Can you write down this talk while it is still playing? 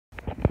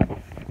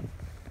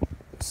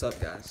What's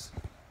up, guys?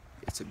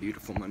 It's a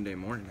beautiful Monday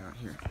morning out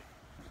here.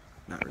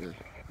 Not really.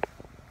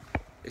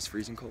 It's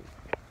freezing cold,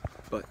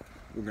 but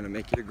we're gonna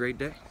make it a great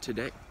day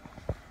today.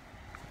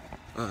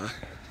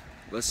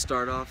 Let's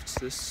start off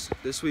this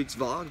week's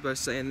vlog by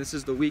saying this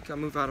is the week I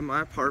move out of my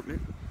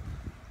apartment.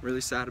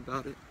 Really sad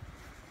about it.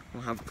 I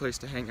don't have a place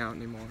to hang out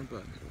anymore,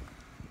 but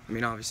I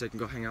mean, obviously I can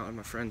go hang out at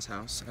my friend's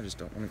house. I just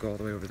don't want to go all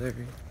the way over there,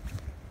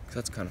 because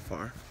that's kind of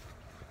far.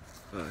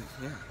 But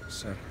yeah,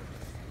 so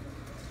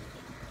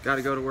got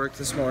to go to work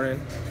this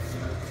morning.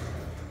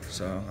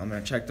 So I'm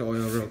gonna check the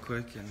oil real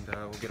quick and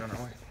we'll get on our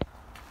way.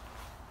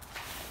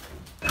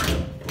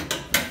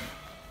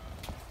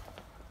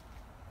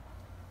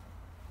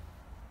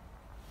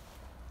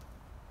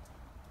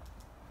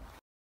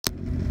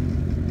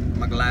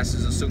 My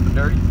glasses are super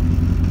dirty.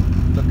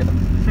 Look at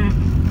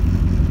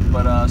them.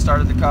 But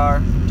started the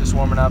car, just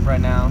warming up right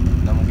now,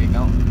 then we'll get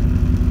going.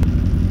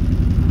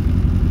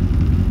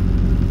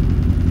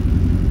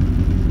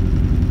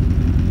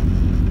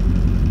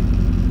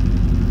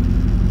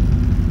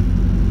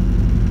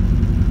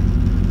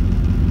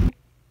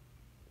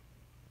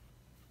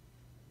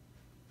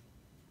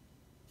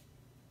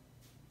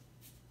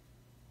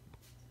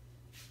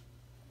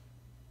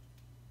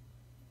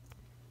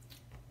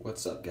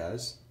 What's up,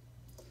 guys?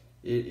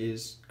 It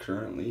is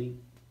currently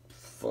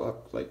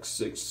like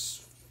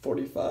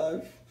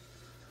 6:45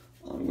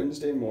 on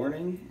Wednesday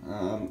morning.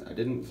 I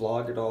didn't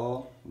vlog at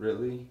all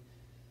really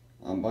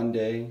on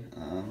Monday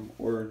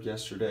or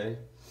yesterday.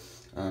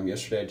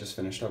 Yesterday I just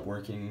finished up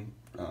working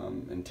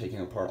and taking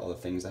apart all the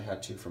things I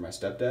had to for my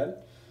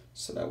stepdad,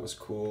 so that was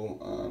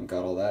cool.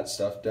 Got all that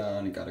stuff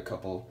done and got a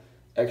couple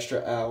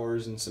extra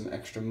hours and some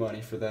extra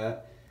money for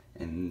that.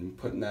 And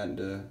putting that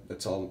into,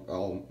 that's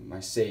all my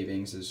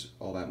savings, is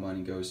all that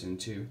money goes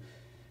into.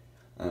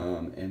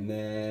 And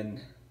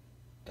then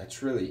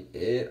that's really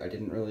it. I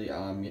didn't really,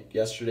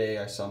 yesterday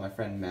I saw my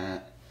friend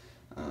Matt,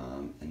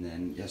 and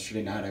then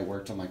yesterday night I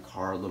worked on my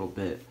car a little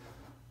bit.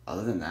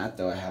 Other than that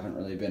though, I haven't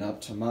really been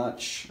up to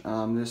much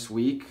this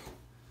week.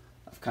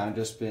 I've kind of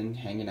just been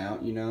hanging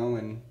out, you know,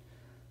 and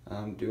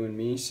doing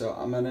me. So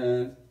I'm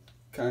gonna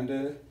kind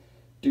of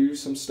do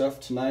some stuff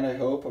tonight, I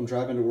hope. I'm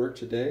driving to work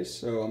today,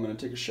 so I'm gonna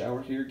take a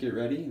shower here, get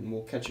ready, and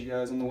we'll catch you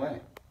guys on the way.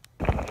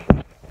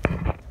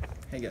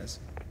 Hey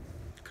guys,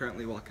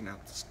 currently walking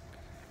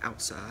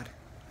outside.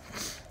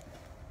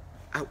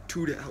 Out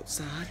to the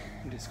outside.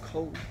 It is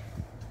cold.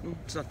 No,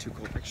 it's not too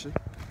cold actually,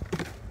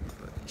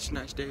 but it's a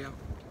nice day out.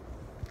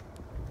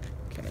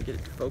 Can I get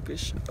it to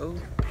focus? Oh,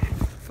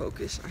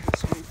 focus. I have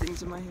so many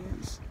things in my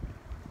hands.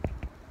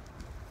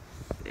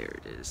 There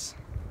it is.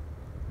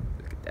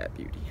 Look at that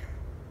beauty.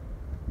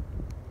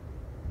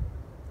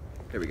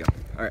 There we go.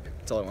 Alright,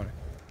 that's all I wanted.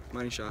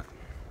 Money shot.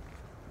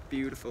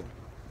 Beautiful.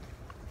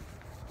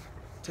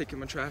 Taking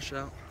my trash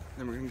out,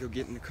 then we're gonna go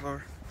get in the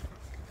car.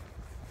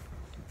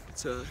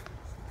 It's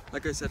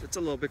like I said, it's a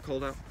little bit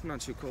cold out.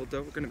 Not too cold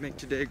though. We're gonna make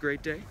today a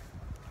great day.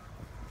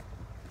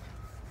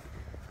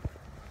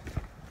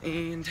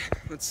 And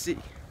let's see.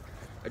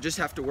 I just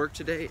have to work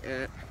today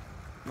at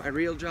my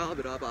real job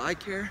at Abba Eye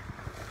Care.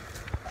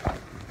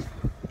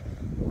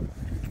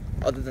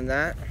 Other than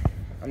that,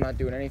 I'm not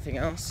doing anything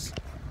else.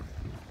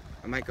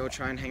 I might go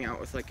try and hang out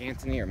with like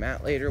Anthony or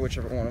Matt later,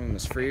 whichever one of them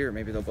is free, or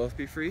maybe they'll both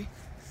be free.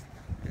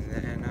 And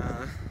then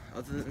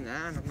other than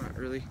that, I'm not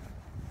really,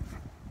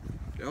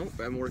 nope,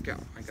 I'm work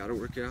out. I gotta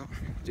work out.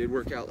 Did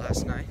work out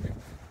last night,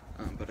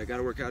 but I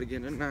gotta work out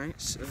again tonight.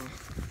 So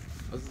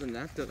other than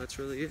that though, that's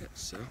really it.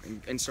 So,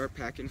 and start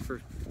packing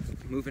for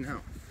moving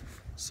out.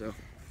 So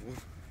we'll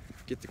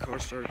get the car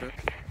started up.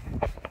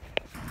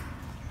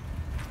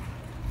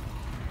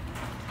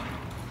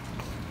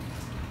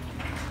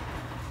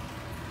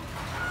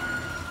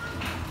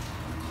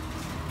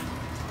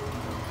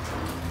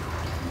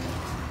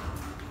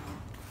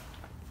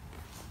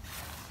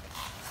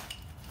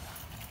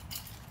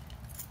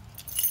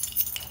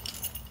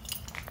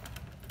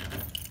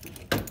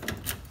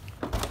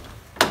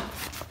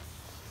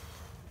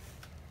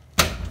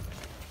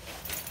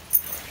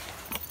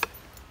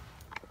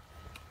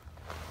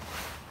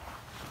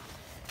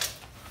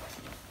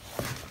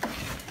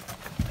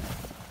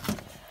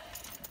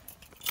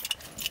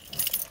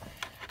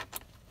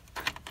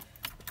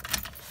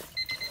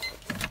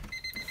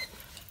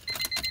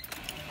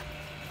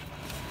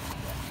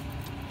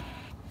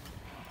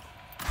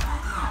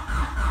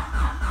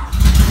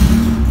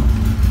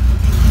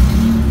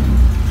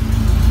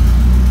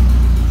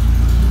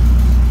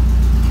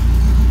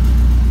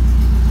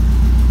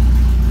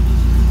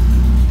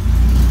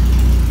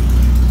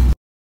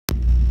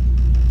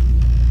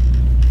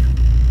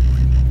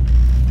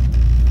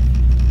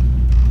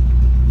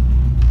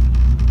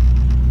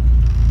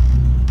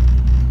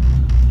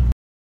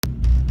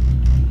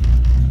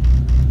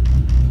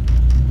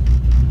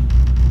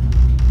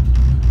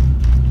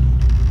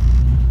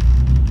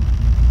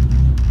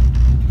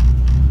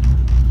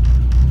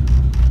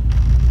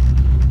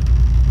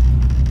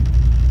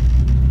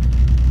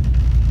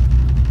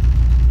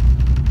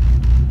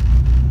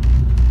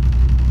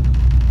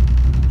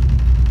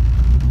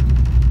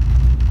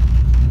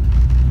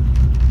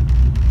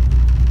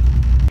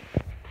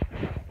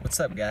 What's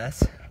up,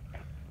 guys?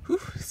 Whew,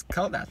 it's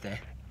cold out there.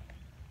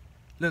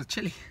 A little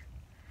chilly.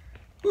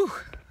 Whew,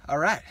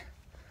 alright.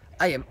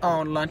 I am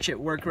on lunch at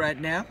work right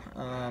now.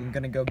 I'm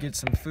gonna go get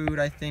some food,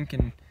 I think,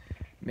 and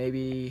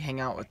maybe hang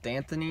out with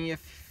Anthony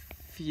if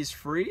he's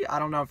free. I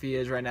don't know if he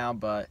is right now,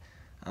 but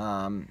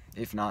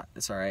if not,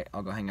 it's alright.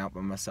 I'll go hang out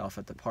by myself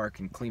at the park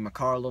and clean my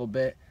car a little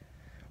bit.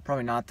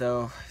 Probably not,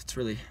 though. It's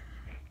really,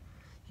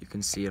 you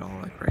can see it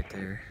all like right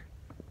there.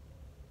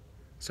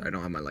 Sorry, I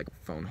don't have my like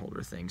phone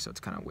holder thing, so it's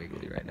kind of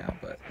wiggly right now,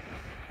 but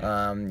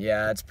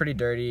yeah, it's pretty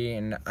dirty,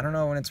 and I don't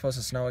know when it's supposed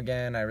to snow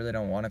again. I really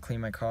don't want to clean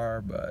my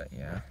car, but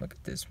yeah, look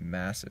at this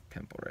massive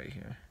pimple right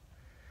here.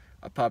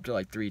 I popped it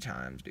like 3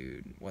 times,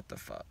 dude. What the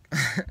fuck?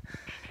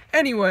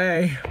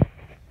 Anyway,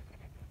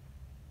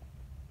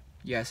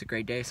 yeah, it's a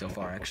great day so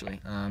far,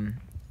 actually.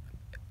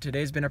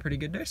 Today's been a pretty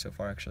good day so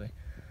far, actually.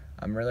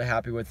 I'm really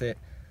happy with it.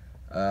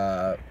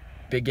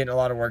 Been getting a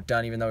lot of work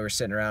done, even though we were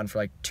sitting around for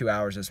like 2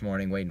 hours this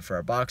morning waiting for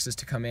our boxes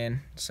to come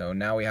in. So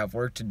now we have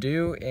work to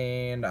do,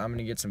 and I'm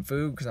gonna get some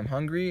food because I'm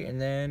hungry,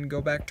 and then go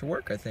back to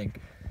work, I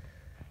think.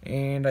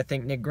 And I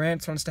think Nick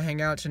Grants wants to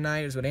hang out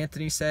tonight, is what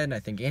Anthony said, and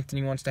I think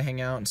Anthony wants to hang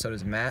out, and so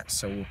does Matt.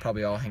 So we'll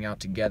probably all hang out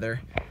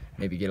together,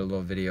 maybe get a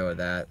little video of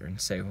that, and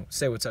say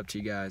what's up to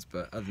you guys.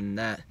 But other than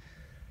that,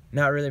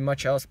 not really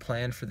much else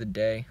planned for the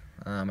day.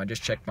 I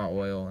just checked my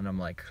oil, and I'm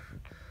like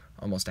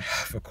almost a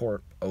half a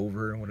quart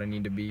over what I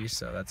need to be,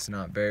 so that's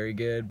not very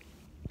good.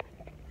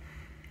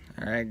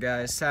 Alright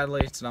guys, sadly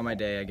it's not my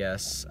day, I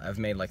guess. I've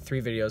made like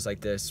 3 videos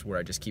like this where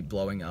I just keep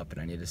blowing up and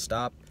I need to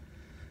stop.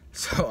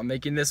 So I'm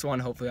making this one,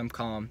 hopefully I'm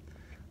calm.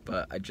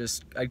 But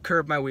I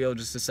curbed my wheel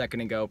just a second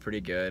ago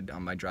pretty good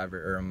on my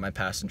driver, or on my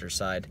passenger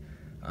side,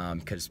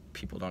 because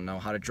people don't know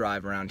how to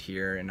drive around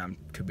here, and I'm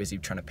too busy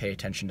trying to pay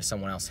attention to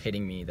someone else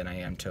hitting me than I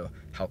am to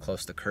how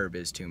close the curb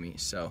is to me.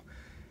 So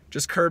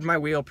just curbed my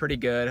wheel pretty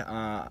good.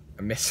 I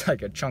missed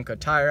like a chunk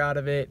of tire out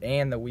of it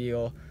and the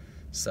wheel,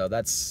 so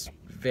that's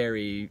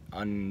very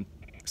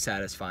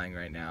unsatisfying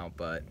right now,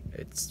 but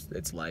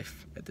it's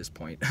life at this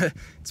point.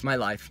 It's my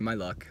life, my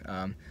luck.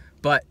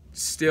 But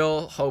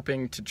still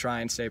hoping to try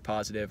and stay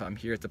positive. I'm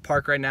here at the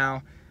park right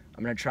now.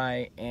 I'm gonna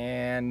try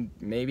and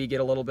maybe get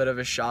a little bit of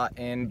a shot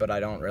in, but I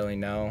don't really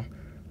know.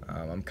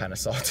 I'm kind of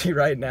salty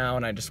right now,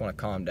 and I just want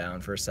to calm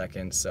down for a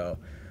second, so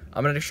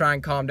I'm gonna try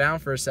and calm down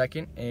for a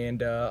second,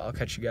 and I'll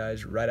catch you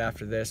guys right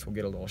after this. We'll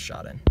get a little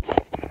shot in.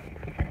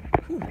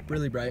 Whew,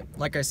 really bright.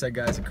 Like I said,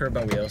 guys, I curbed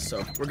my wheel,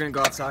 so we're gonna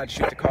go outside,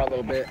 shoot the car a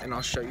little bit, and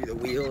I'll show you the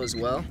wheel as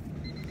well.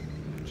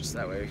 Just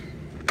that way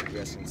you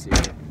guys can see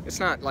it.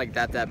 It's not like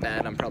that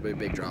bad. I'm probably a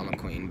big drama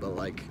queen, but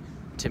like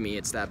to me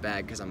it's that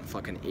bad because I'm a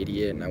fucking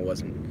idiot and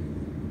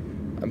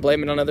I'm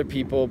blaming it on other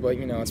people, but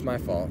you know, it's my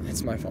fault.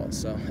 It's my fault,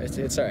 so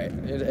it's all right.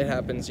 It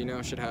happens, you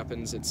know, shit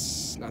happens.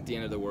 It's not the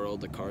end of the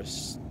world. The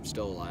car's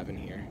still alive in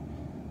here,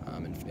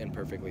 and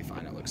perfectly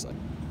fine, it looks like.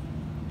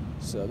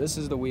 So this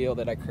is the wheel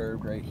that I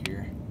curbed right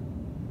here.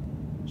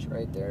 It's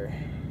right there.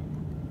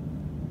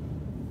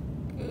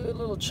 Good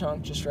little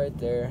chunk just right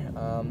there.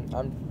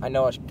 I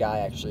know a guy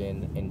actually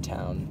in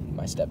town.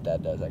 My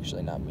stepdad does,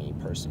 actually, not me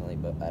personally,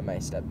 but my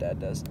stepdad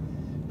does,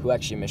 who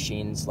actually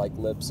machines like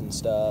lips and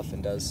stuff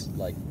and does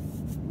like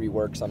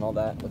reworks on all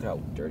that. Look how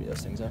dirty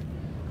those things are.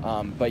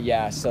 But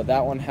yeah, so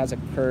that one has a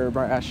curb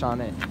rash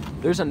on it.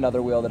 There's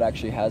another wheel that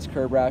actually has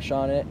curb rash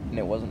on it, and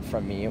it wasn't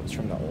from me, it was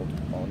from the old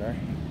owner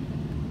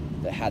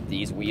that had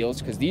these wheels,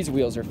 because these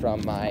wheels are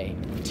from my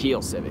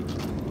teal Civic.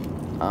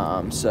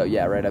 So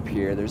yeah, right up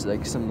here there's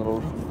like some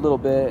little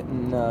bit,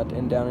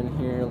 and down in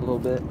here a little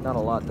bit, not a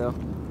lot though.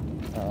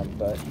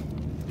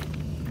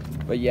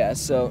 But yeah,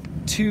 so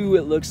 2,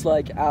 it looks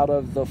like, out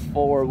of the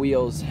 4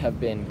 wheels have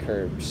been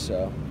curbed,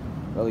 so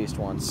or at least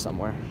once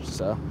somewhere.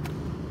 So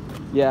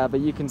yeah, but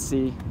you can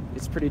see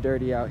it's pretty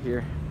dirty out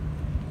here.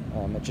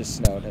 It just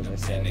snowed, as I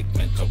said.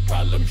 Mental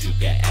problems, you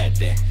can add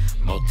that.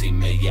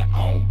 Multi-million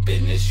owned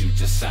business, you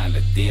just signed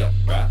a deal,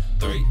 bruh.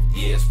 3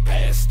 years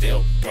past,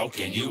 still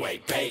broken, you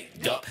ain't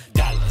paid up.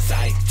 Dollars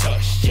I ain't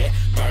touched yet,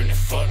 burning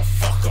for the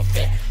fuck of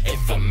it.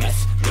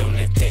 Infamous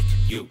lunatic,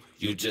 you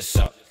just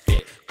suck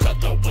it.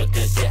 Cut up with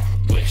the death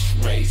wish,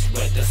 raised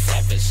with the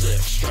savage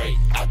live straight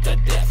out the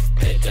death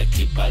pit to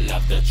keep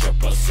alive the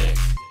 666.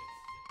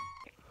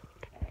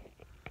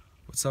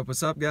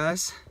 What's up,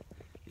 guys?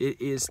 It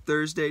is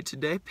Thursday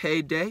today,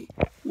 payday.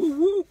 Woo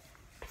woo!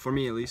 For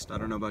me, at least. I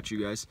don't know about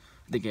you guys.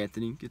 I think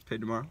Anthony gets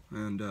paid tomorrow,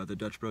 and the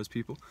Dutch Bros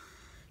people.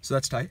 So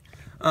that's tight.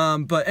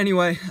 But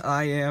anyway,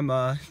 I am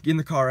in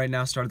the car right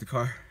now. Started the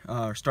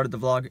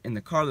vlog in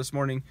the car this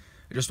morning.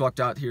 I just walked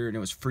out here and it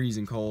was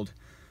freezing cold.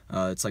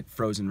 It's like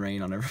frozen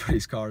rain on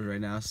everybody's cars right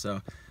now.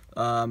 So,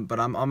 but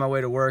I'm on my way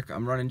to work.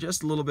 I'm running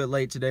just a little bit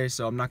late today,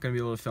 so I'm not gonna be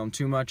able to film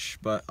too much.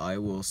 But I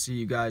will see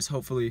you guys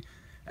hopefully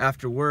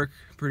after work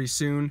pretty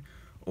soon,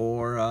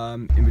 or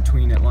in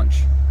between at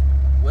lunch.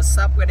 What's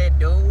up with it,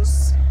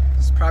 dudes?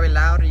 It's probably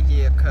loud in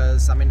here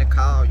because I'm in the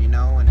car, you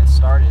know, and it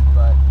started,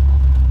 but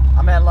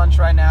I'm at lunch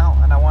right now,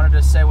 and I wanted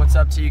to say what's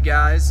up to you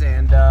guys,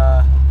 and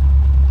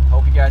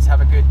hope you guys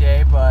have a good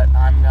day. But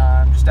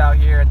I'm just out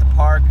here at the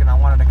park, and I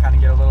wanted to kind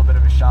of get a little bit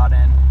of a shot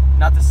in.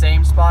 not the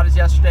same spot as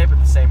yesterday, but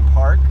the same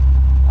park.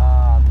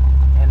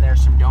 And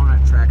there's some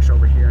donut tracks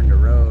over here in the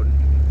road.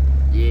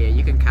 Yeah,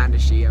 you can kind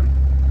of see them.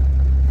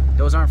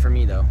 Those aren't for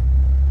me though.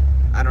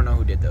 I don't know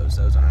who did those.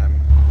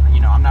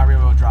 I'm not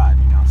rear-wheel drive,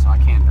 so I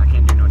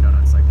can't do no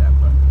donuts like that.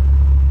 But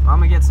I'm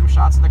gonna get some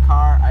shots of the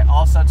car. I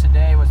also,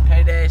 today was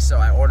payday, so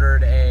I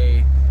ordered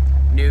a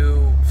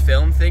new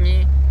film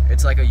thingy.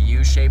 It's like a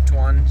U-shaped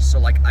one, so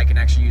like I can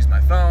actually use my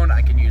phone.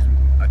 I can use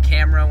a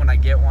camera when I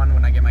get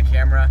my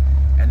camera,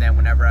 and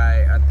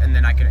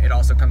then it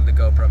also comes with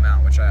the GoPro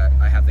mount, which I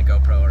have the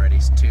GoPro already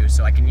too,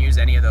 so I can use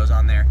any of those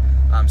on there.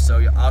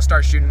 So I'll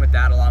start shooting with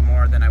that a lot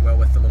more than I will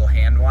with the little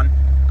hand one.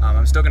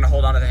 I'm still gonna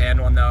hold on to the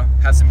hand one though.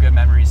 Has some good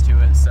memories to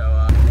it,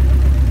 so.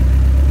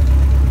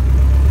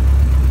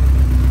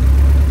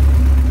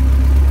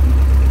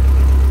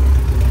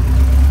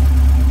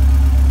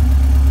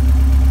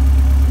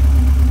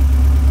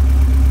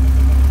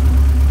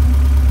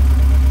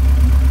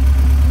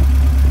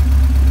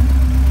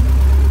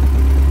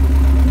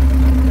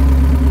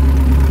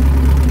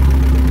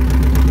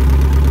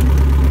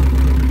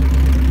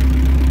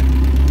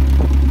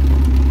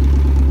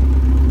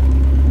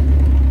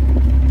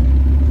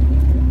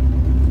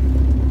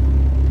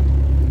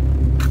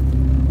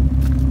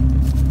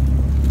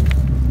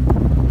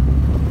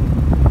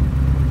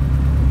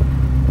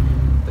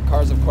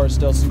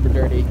 Still super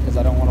dirty because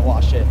I don't want to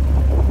wash it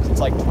because it's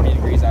like 20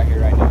 degrees out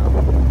here right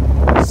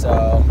now. So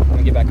I'm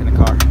gonna get back in the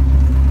car,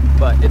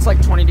 but it's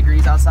like 20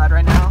 degrees outside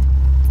right now,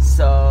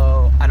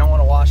 so I don't want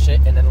to wash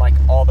it and then like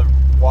all the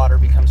water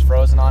becomes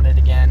frozen on it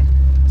again.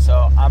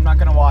 So I'm not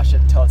gonna wash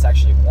it until it's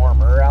actually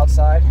warmer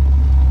outside.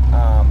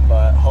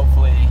 But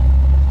hopefully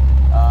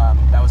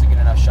that was a good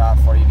enough shot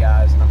for you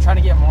guys, and I'm trying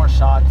to get more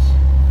shots,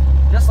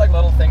 just like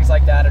little things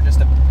like that, or just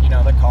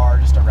the car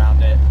just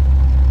around it.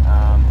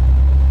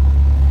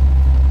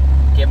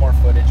 Get more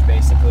footage,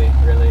 basically,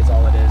 really is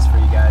all it is for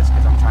you guys,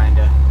 because I'm trying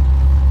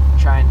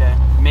to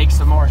make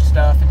some more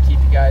stuff and keep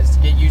you guys,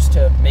 get used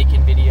to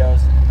making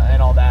videos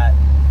and all that,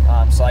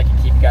 so I can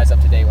keep you guys up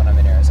to date when I'm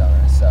in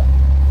Arizona. So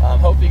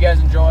hope you guys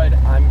enjoyed.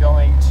 I'm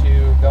going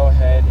to go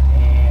ahead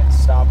and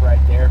stop right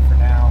there for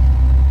now,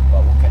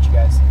 but we'll catch you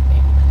guys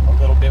in a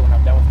little bit when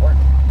I'm done with work.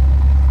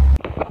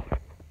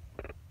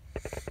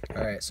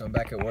 Alright, so I'm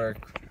back at work.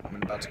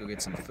 I'm about to go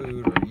get some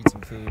food or eat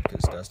some food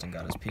because Dustin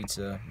got his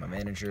pizza, my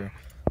manager.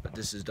 But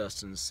this is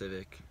Dustin's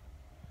Civic.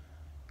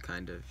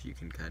 You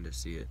can kind of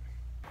see it.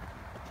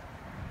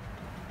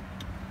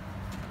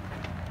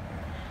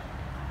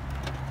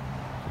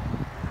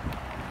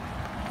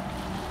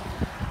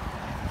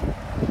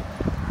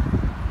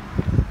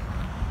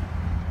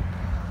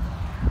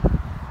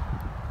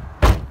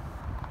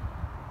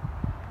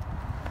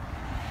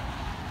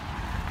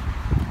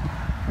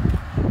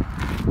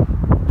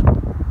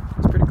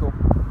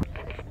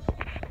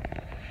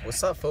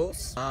 What's up,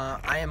 folks?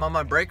 I am on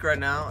my break right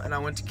now, and I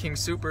went to King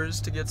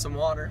Soopers to get some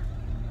water.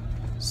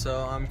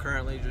 So I'm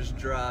currently just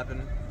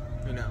driving,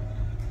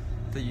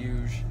 the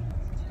usual.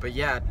 But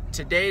yeah,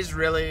 today's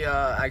really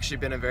actually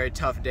been a very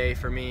tough day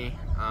for me.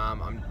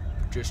 I'm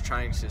just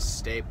trying to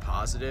stay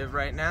positive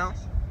right now,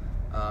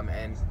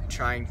 and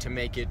trying to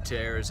make it to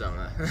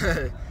Arizona.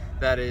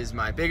 That is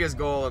my biggest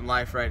goal in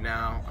life right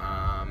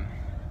now.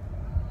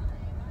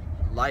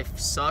 Life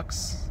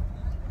sucks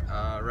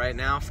right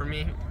now for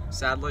me,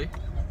 sadly.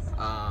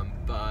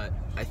 But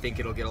I think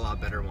it'll get a lot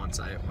better once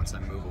I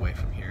move away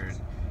from here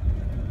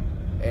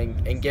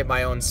and get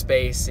my own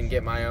space and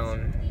get my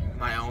own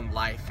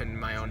life and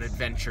my own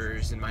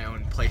adventures and my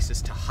own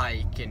places to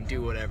hike and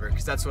do whatever,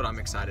 because that's what I'm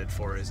excited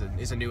for, is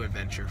a new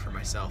adventure for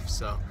myself.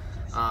 So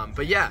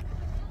but yeah,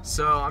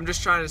 so I'm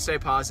just trying to stay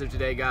positive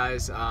today,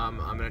 guys. I'm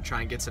gonna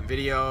try and get some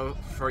video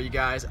for you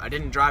guys. I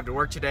didn't drive to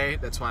work today,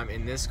 that's why I'm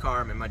in this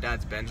car. I'm in my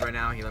dad's Benz right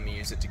now. He let me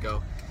use it to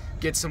go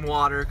get some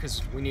water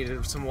because we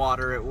needed some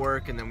water at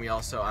work, and then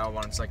I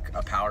wanted like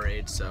a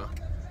Powerade, so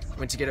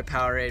went to get a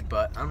Powerade.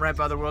 But I'm right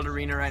by the World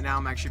Arena right now.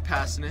 I'm actually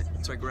passing it.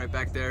 It's like right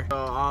back there.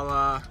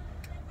 So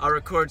I'll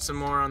record some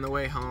more on the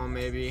way home,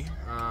 maybe.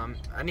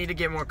 I need to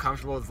get more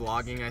comfortable with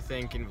vlogging, I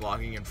think, and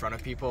vlogging in front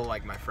of people,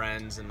 like my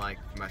friends and like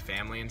my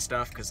family and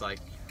stuff, because like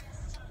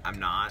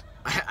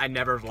I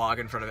never vlog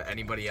in front of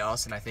anybody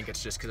else, and I think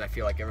it's just because I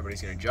feel like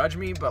everybody's gonna judge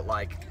me, but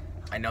like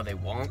I know they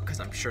won't, because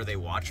I'm sure they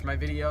watch my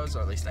videos,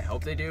 or at least I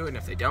hope they do, and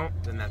if they don't,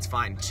 then that's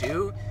fine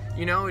too.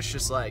 It's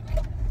just like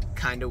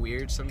kind of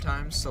weird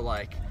sometimes. So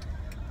like,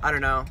 I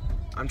don't know,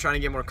 I'm trying to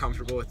get more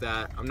comfortable with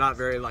that. I'm not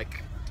very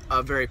like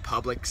a very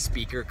public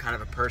speaker kind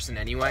of a person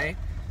anyway,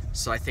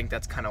 so I think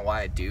that's kind of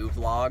why I do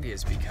vlog,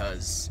 is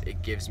because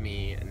it gives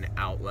me an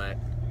outlet.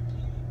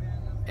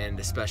 And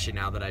especially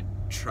now that I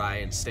try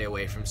and stay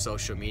away from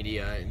social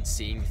media and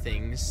seeing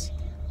things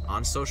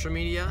on social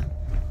media,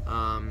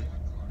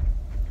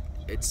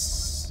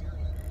 it's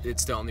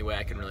the only way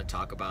I can really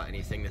talk about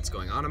anything that's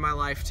going on in my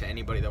life to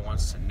anybody that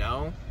wants to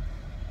know,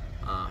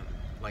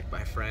 like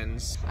my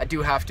friends. I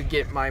do have to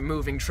get my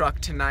moving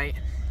truck tonight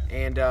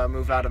and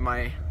move out of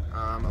my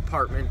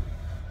apartment.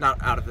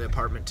 Not out of the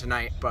apartment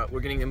tonight, but we're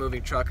getting the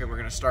moving truck and we're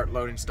gonna start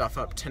loading stuff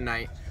up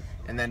tonight,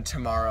 and then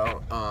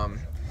tomorrow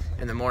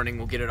in the morning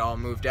we'll get it all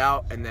moved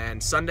out, and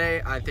then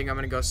Sunday I think I'm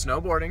gonna go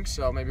snowboarding,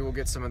 so maybe we'll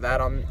get some of that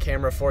on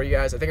camera for you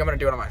guys. I think I'm gonna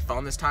do it on my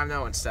phone this time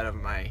though instead of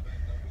my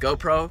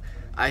GoPro.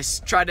 I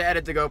tried to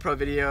edit the GoPro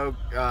video,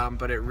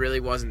 but it really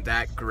wasn't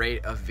that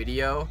great of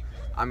video.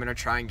 I'm gonna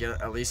try and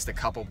get at least a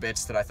couple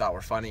bits that I thought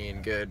were funny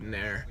and good in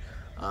there,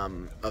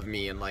 of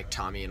me and like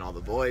Tommy and all the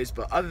boys,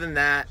 but other than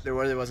that there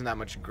really wasn't that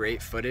much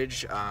great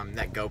footage.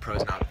 That GoPro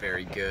is not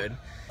very good,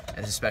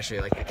 and especially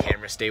like the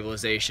camera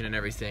stabilization and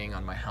everything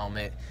on my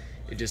helmet,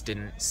 it just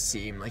didn't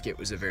seem like it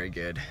was a very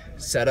good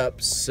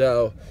setup.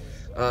 So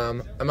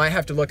I might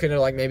have to look into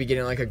like maybe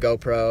getting like a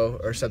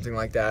GoPro or something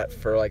like that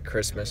for like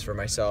Christmas for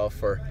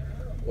myself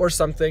or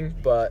something.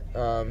 But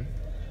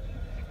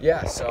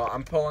yeah, so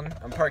I'm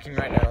parking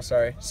right now,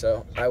 sorry.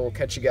 So I will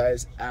catch you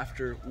guys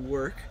after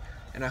work,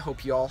 and I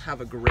hope you all have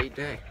a great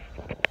day.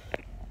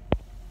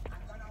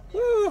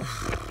 Woo.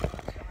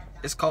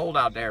 It's cold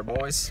out there,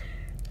 boys.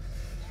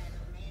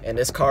 And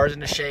this car's in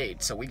the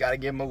shade, so we gotta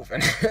get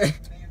moving.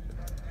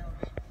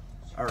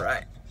 All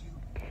right,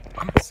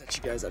 I'm gonna set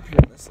you guys up here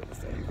in this little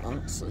thing,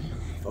 honestly.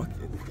 Fuck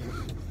it.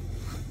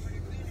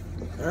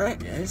 All right,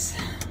 guys.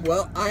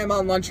 Well, I am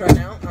on lunch right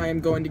now. I am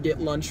going to get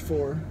lunch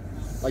for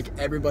like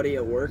everybody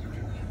at work.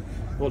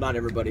 Well, not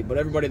everybody, but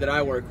everybody that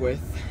I work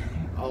with.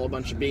 All a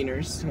bunch of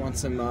beaners want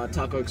some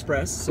Taco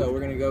Express, so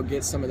we're gonna go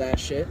get some of that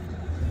shit.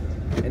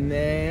 And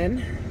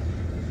then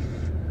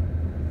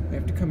I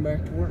have to come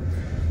back to work.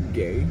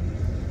 Gay.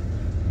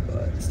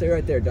 But stay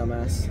right there,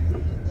 dumbass.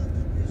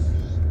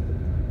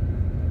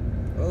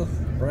 Oh,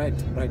 bright.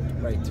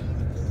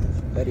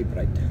 Very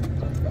bright.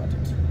 That's about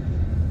it.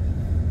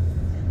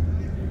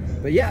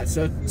 But yeah,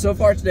 so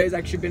far today's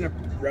actually been a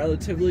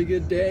relatively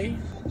good day.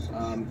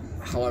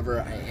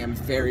 However, I am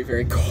very,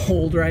 very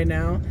cold right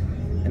now,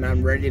 and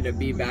I'm ready to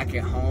be back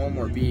at home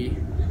or be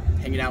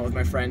hanging out with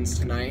my friends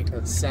tonight.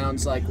 It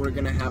sounds like we're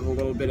gonna have a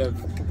little bit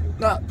of,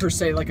 not per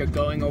se like a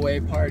going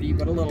away party,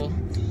 but a little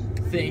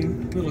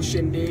thing, little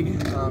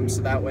shindig,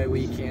 so that way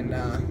we can,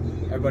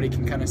 everybody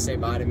can kind of say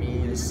bye to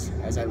me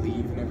as I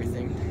leave and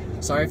everything.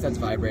 Sorry if that's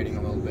vibrating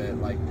a little bit,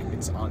 like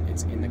it's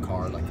in the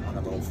car, like on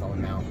a little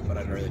phone mount, but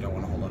I really don't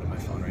want to hold on to my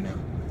phone right now.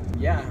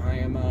 Yeah, I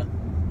am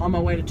on my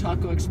way to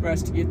Taco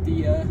Express to get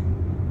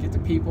the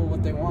people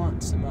what they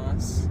want, some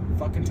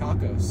fucking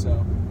tacos.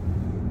 So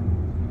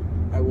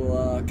I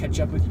will catch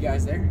up with you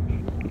guys there.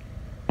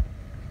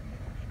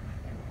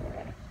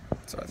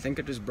 So I think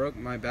I just broke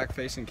my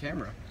back-facing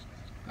camera.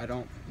 I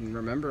don't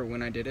remember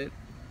when I did it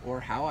or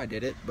how I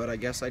did it, but I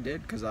guess I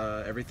did, because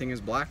everything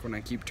is black when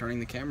I keep turning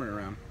the camera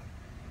around.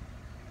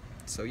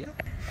 So yeah.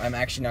 I'm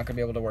actually not going to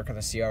be able to work on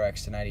the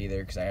CRX tonight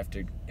either, because I have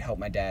to help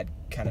my dad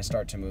kind of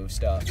start to move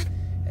stuff.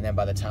 And then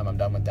by the time I'm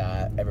done with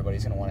that,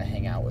 everybody's going to want to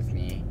hang out with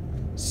me.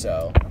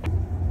 So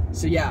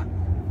yeah.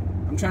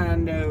 I'm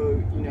trying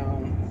to,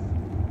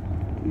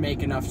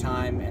 make enough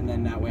time, and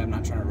then that way I'm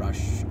not trying to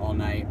rush all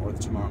night or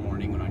tomorrow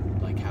morning when I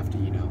like have to,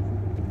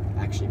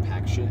 actually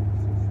pack shit.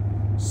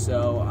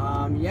 So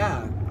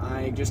yeah,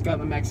 I just got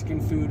my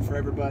Mexican food for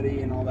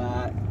everybody and all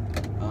that.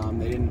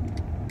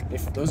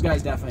 If those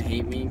guys definitely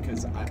hate me,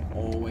 because I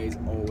always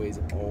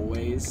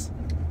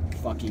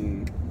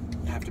fucking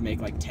have to make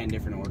like 10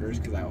 different orders,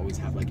 because I always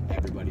have like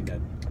everybody that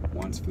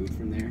wants food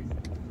from there.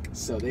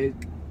 So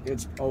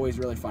it's always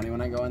really funny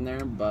when I go in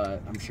there,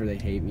 but I'm sure they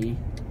hate me,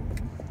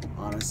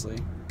 honestly.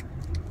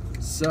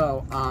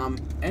 So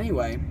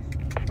anyway,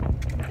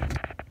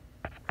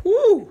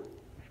 woo!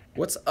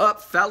 What's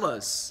up,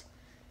 fellas?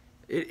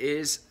 It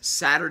is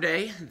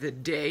Saturday, the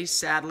day,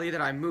 sadly,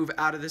 that I move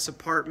out of this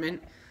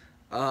apartment.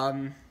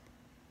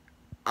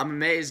 I'm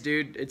amazed,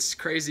 dude. It's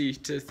crazy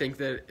to think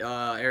that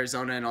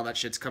Arizona and all that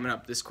shit's coming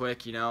up this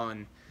quick,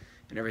 and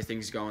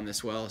everything's going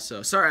this well.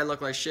 So sorry I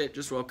look like shit.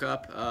 Just woke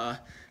up.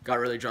 Got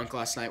really drunk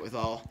last night with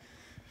all,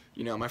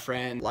 my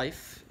friend.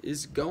 Life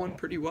is going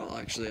pretty well,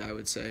 actually, I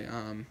would say.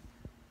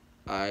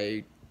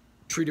 I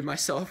treated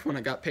myself when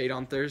I got paid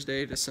on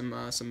Thursday to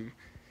some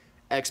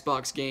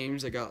Xbox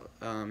games. I got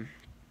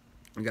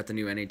the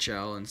new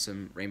NHL and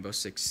some Rainbow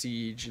Six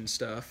Siege and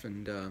stuff,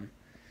 and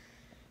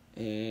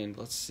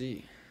let's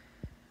see.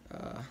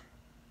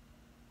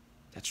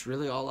 That's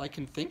really all I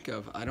can think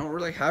of. I don't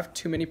really have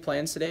too many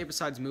plans today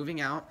besides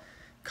moving out.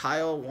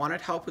 Kyle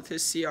wanted help with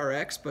his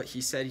CRX, but he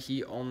said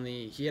he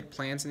had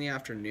plans in the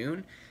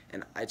afternoon,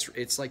 and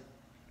it's like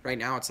right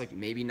now it's like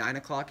maybe 9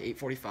 o'clock,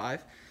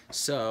 8:45.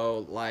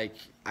 So like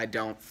I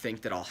don't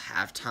think that I'll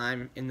have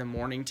time in the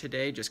morning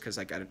today, just because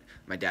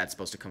my dad's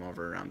supposed to come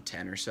over around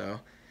 10 or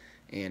so,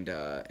 and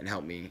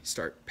help me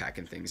start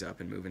packing things up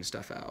and moving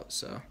stuff out.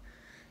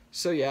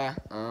 So yeah,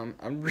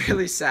 I'm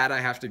really sad I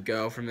have to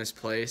go from this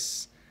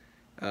place,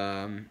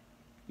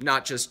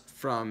 not just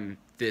from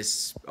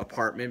this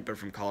apartment, but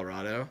from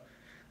Colorado,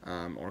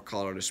 or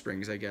Colorado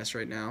Springs, I guess,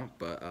 right now.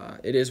 But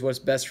it is what's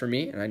best for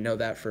me, and I know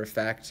that for a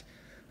fact.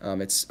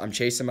 I'm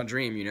chasing my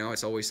dream,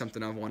 It's always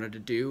something I've wanted to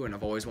do, and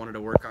I've always wanted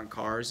to work on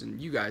cars,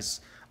 and you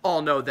guys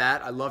all know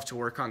that. I love to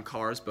work on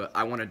cars, but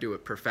I want to do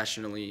it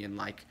professionally and,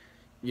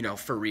 you know,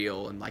 for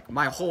real. And like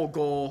my whole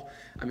goal,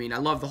 I mean, I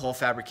love the whole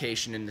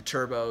fabrication and the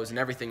turbos and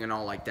everything and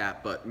all like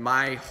that, but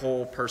my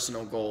whole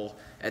personal goal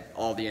at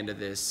all the end of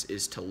this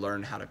is to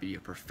learn how to be a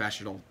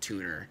professional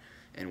tuner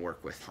and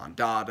work with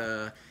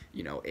Honda,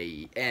 you know,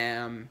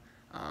 AEM,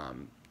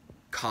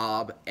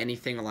 Cobb,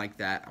 anything like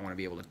that. I want to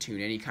be able to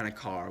tune any kind of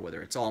car,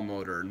 whether it's all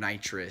motor,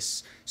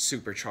 nitrous,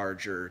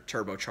 supercharger,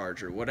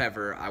 turbocharger,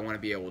 whatever. I want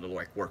to be able to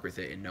like work with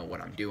it and know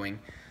what I'm doing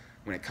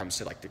when it comes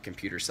to like the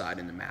computer side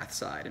and the math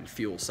side and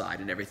fuel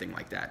side and everything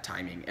like that,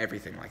 timing,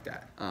 everything like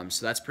that.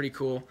 So that's pretty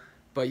cool.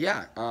 But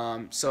yeah,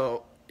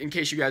 so in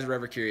case you guys were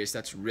ever curious,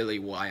 that's really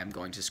why I'm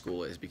going to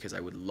school, is because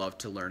I would love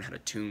to learn how to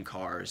tune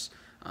cars.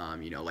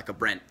 You know, like a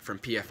Brent from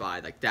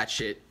PFI, like that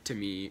shit to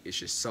me is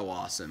just so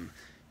awesome.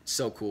 It's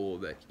so cool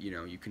that, you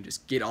know, you can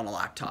just get on a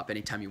laptop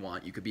anytime you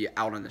want. You could be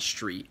out on the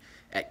street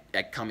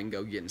at Come and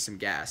Go getting some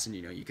gas, and,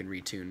 you know, you can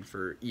retune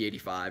for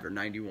E85 or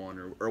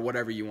 91 or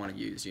whatever you want to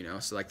use, you know.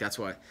 So like that's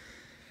what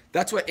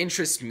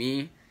interests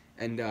me,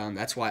 and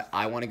that's why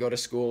I want to go to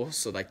school.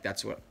 So like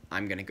that's what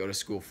I'm going to go to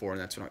school for, and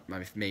that's what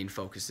my main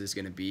focus is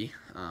going to be.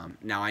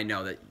 Now I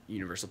know that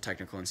Universal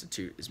Technical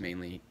Institute is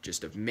mainly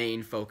just a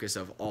main focus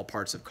of all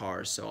parts of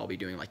cars, so I'll be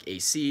doing like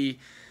AC,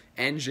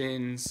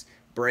 engines,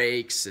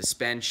 brakes,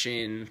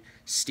 suspension,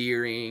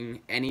 steering,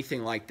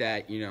 anything like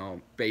that, you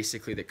know,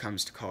 basically that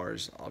comes to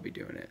cars, I'll be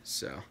doing it.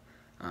 So,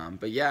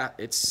 but yeah,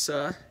 it's,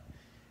 I'm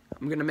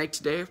going to make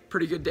today a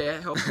pretty good day,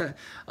 I hope.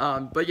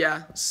 But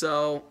yeah,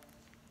 so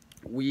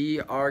we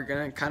are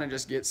going to kind of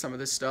just get some of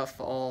this stuff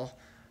all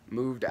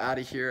moved out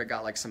of here. I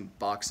got like some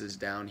boxes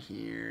down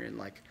here and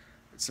like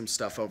some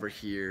stuff over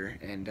here,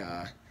 and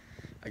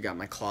I got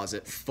my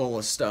closet full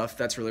of stuff.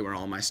 That's really where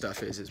all my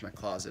stuff is my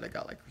closet. I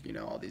got like, you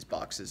know, all these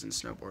boxes and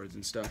snowboards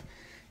and stuff.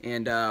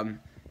 And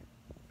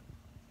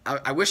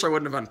I wish I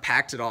wouldn't have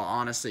unpacked it all,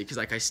 honestly, because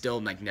like I still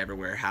like never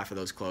wear half of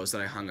those clothes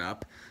that I hung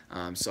up.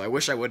 So I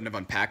wish I wouldn't have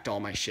unpacked all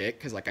my shit,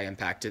 because like I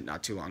unpacked it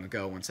not too long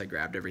ago once I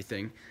grabbed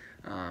everything.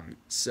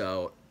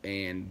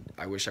 And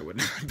I wish I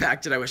wouldn't have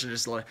unpacked it. I wish I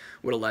just would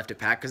have left it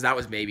packed, because that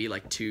was maybe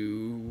like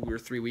 2 or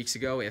 3 weeks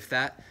ago, if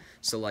that.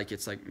 So like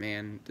it's like,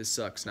 man, this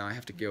sucks. Now I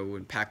have to go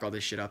and pack all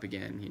this shit up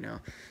again, you know.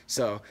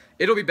 So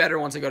it'll be better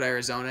once I go to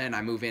Arizona and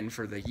I move in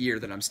for the year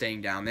that I'm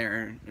staying down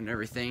there and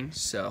everything.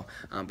 So,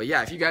 but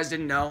yeah, if you guys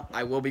didn't know,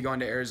 I will be going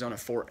to Arizona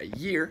for a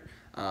year.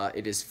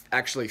 It is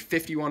actually a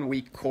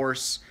 51-week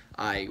course.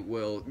 I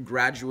will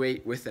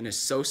graduate with an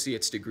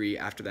associate's degree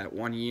after that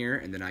 1 year,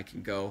 and then I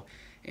can go.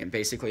 And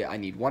basically, I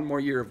need 1 more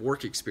year of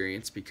work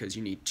experience, because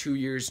you need 2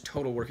 years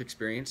total work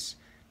experience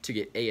to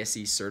get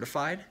ASE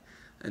certified.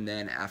 And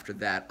then after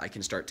that, I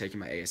can start taking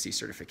my ASE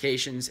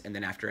certifications. And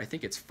then after, I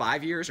think it's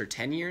 5 years or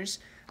 10 years,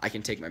 I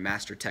can take my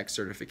Master Tech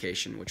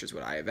certification, which is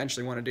what I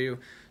eventually want to do.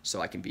 So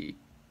I can be,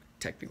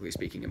 technically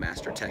speaking, a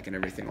Master Tech and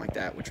everything like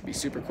that, which would be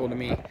super cool to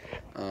me.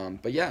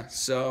 But yeah,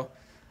 so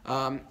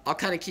I'll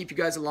kind of keep you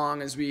guys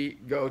along as we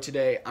go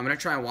today. I'm going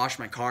to try and wash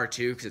my car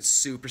too, because it's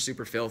super,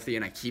 super filthy,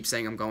 and I keep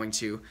saying I'm going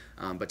to.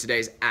 But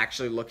today's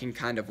actually looking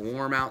kind of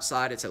warm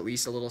outside. It's at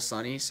least a little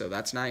sunny, so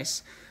that's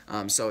nice.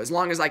 So as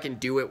long as I can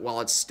do it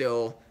while it's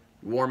still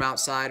warm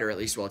outside, or at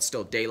least while it's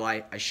still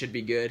daylight, I should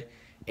be good.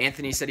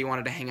 Anthony said he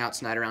wanted to hang out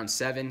tonight around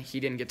 7. He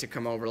didn't get to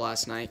come over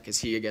last night because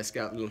he, I guess,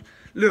 got a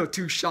little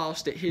too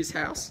sauced at his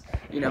house.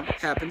 You know,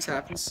 happens.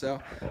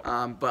 So,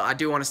 but I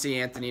do want to see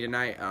Anthony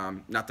tonight.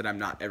 Not that I'm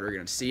not ever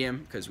going to see him,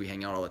 because we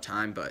hang out all the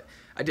time, but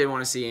I did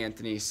want to see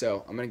Anthony.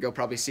 So I'm going to go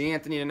probably see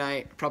Anthony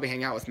tonight, probably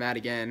hang out with Matt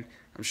again,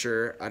 I'm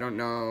sure. I don't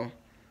know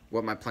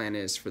what my plan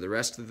is for the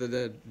rest of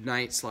the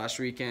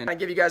night/weekend. I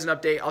give you guys an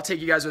update. I'll take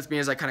you guys with me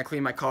as I kind of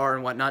clean my car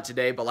and whatnot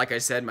today, but like I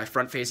said, my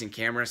front-facing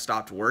camera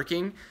stopped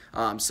working,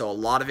 so a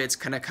lot of it's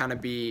gonna kind of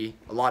be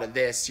a lot of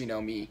this, you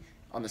know, me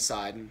on the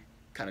side and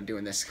kind of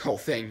doing this whole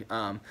thing,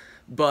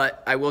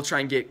 but I will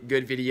try and get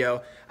good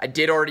video. I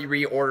did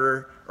already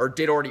order,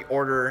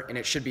 and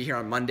it should be here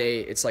on Monday.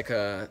 It's like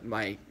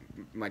my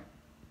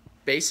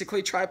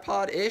basically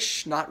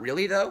tripod-ish, not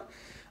really though.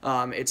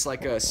 It's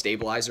like a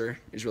stabilizer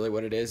is really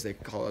what it is. They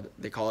call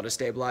it a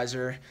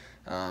stabilizer.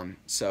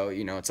 So,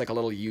 you know, it's like a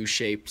little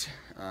U-shaped,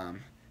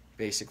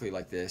 basically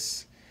like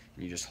this.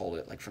 And you just hold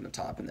it like from the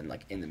top, and then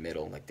like in the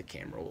middle, like the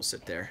camera will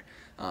sit there.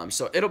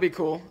 So it'll be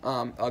cool.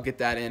 I'll get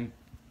that in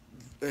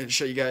and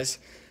show you guys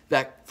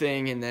that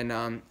thing. And then,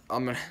 I'm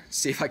going to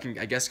see if I can,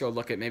 I guess, go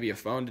look at maybe a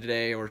phone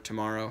today or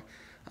tomorrow.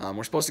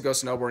 We're supposed to go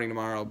snowboarding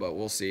tomorrow, but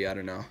we'll see. I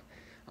don't know.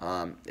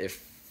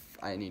 If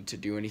I need to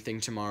do anything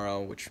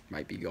tomorrow, which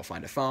might be go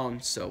find a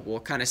phone, so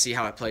we'll kind of see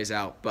how it plays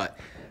out. But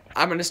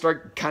I'm gonna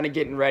start kind of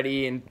getting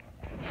ready. And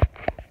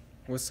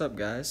what's up,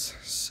 guys?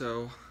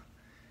 So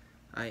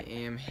I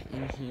am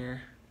in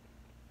here.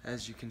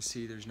 As you can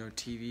see, there's no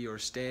TV or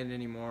stand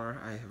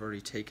anymore. I have already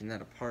taken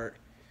that apart.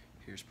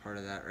 Here's part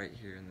of that right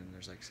here, and then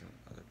there's like some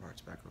other parts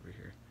back over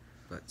here.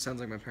 But it sounds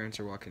like my parents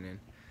are walking in.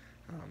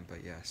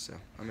 But yeah, so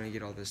I'm gonna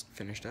get all this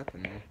finished up,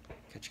 and we'll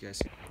catch you guys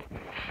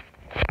soon.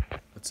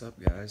 What's up,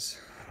 guys?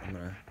 I'm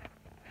gonna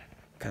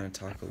kind of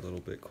talk a little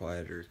bit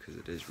quieter because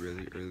it is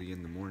really early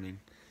in the morning,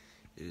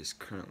 It is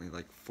currently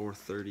like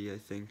 4:30, I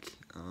think,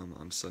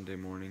 on Sunday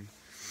morning.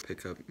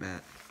 Pick up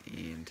Matt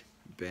and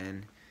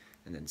Ben,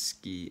 and then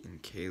Ski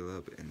and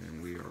Caleb, and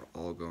then we are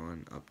all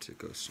going up to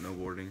go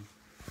snowboarding,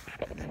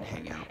 and then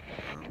hang out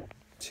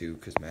too,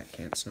 because Matt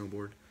can't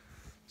snowboard.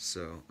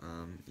 So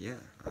yeah,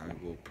 I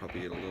will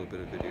probably get a little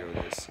bit of video of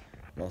this.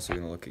 I'm also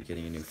gonna look at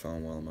getting a new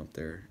phone while I'm up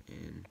there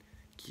in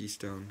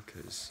Keystone,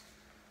 because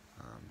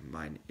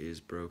mine is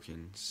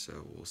broken,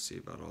 so we'll see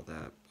about all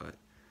that, but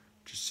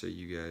just so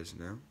you guys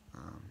know.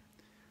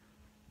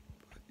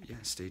 But yeah,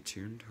 stay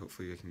tuned.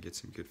 Hopefully I can get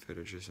some good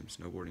footage of some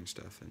snowboarding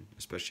stuff, and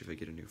especially if I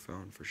get a new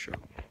phone, for sure.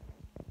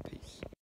 Peace.